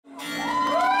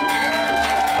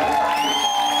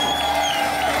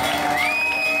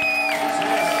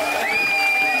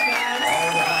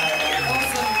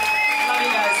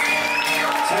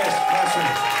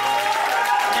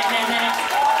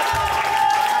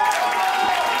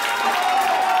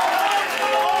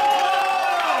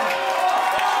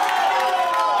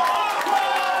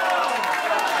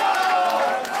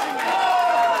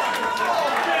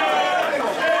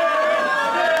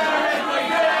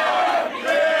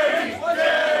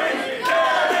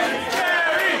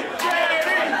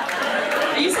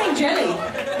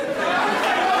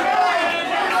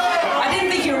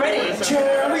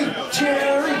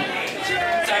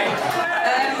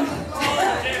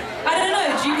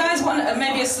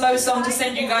maybe a slow song to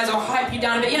send you guys or hype you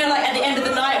down a bit. You know, like at the end of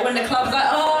the night when the club's like,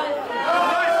 oh.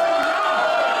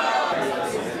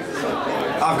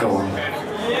 I've got one. Alright,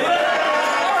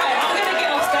 I'm gonna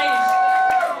get off stage.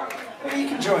 Well, you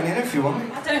can join in if you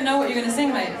want. I don't know what you're gonna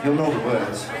sing, mate. You'll know the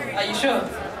words. Are you sure?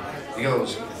 It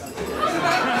goes.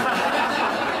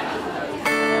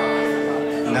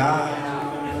 Na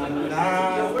na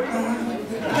na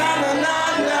na na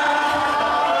na.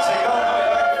 Say it all.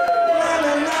 Na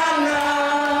na na na.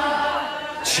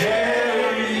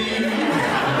 Cherry.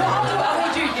 What?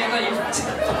 I'll do Jude. Yeah, you.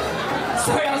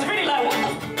 Sorry, I was really low.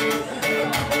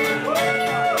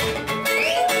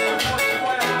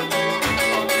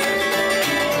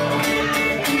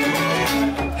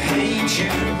 Hey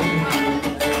Jude.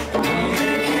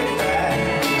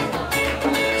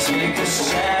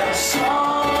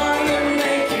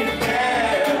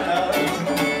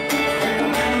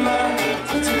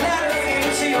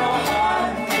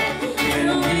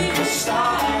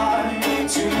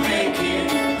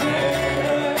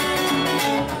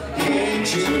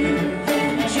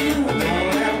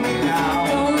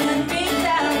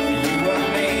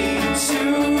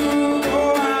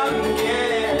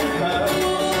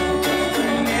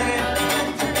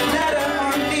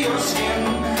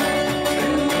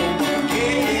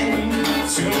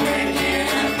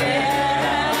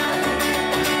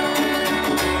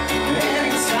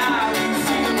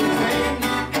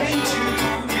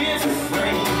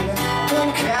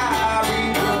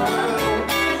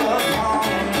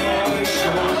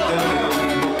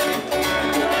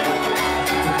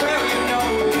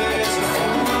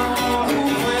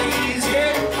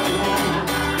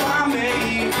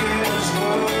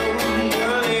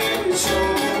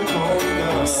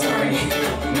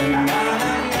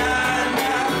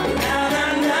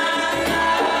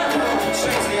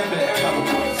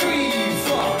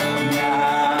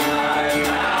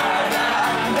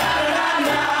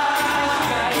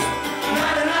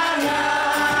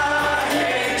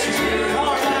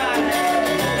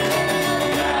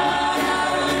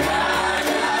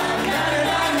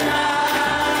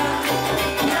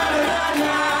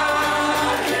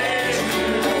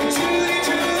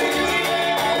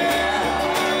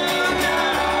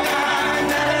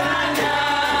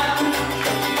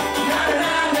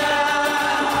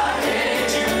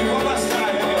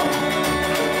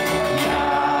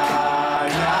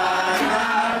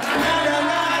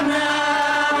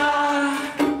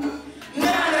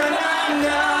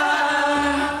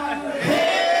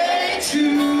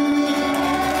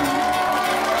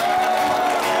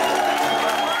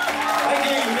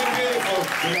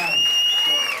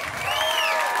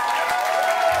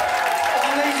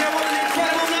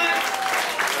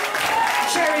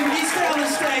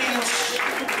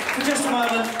 For just a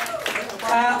moment.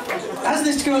 Hasn't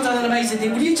this girl done an amazing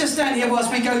thing? Will you just stand here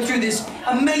whilst we go through this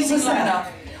amazing lineup?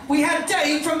 We had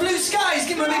Dave from Blue Skies.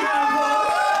 Give him a big round of applause.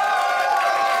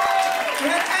 We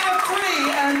had Anna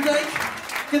Free and Blake.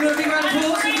 Give him a big round of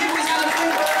applause. And give us Anna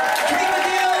Free. Kate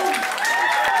McGill.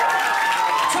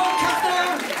 Tom Kuffner.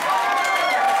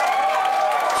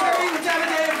 Cherry with David,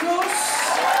 of course.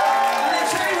 And then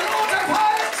Cherry with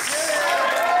ortoPilot.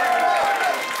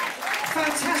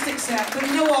 Fantastic set, but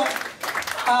you know what?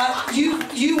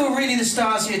 You were really the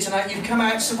stars here tonight. You've come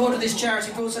out, supported this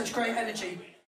charity, brought such great energy.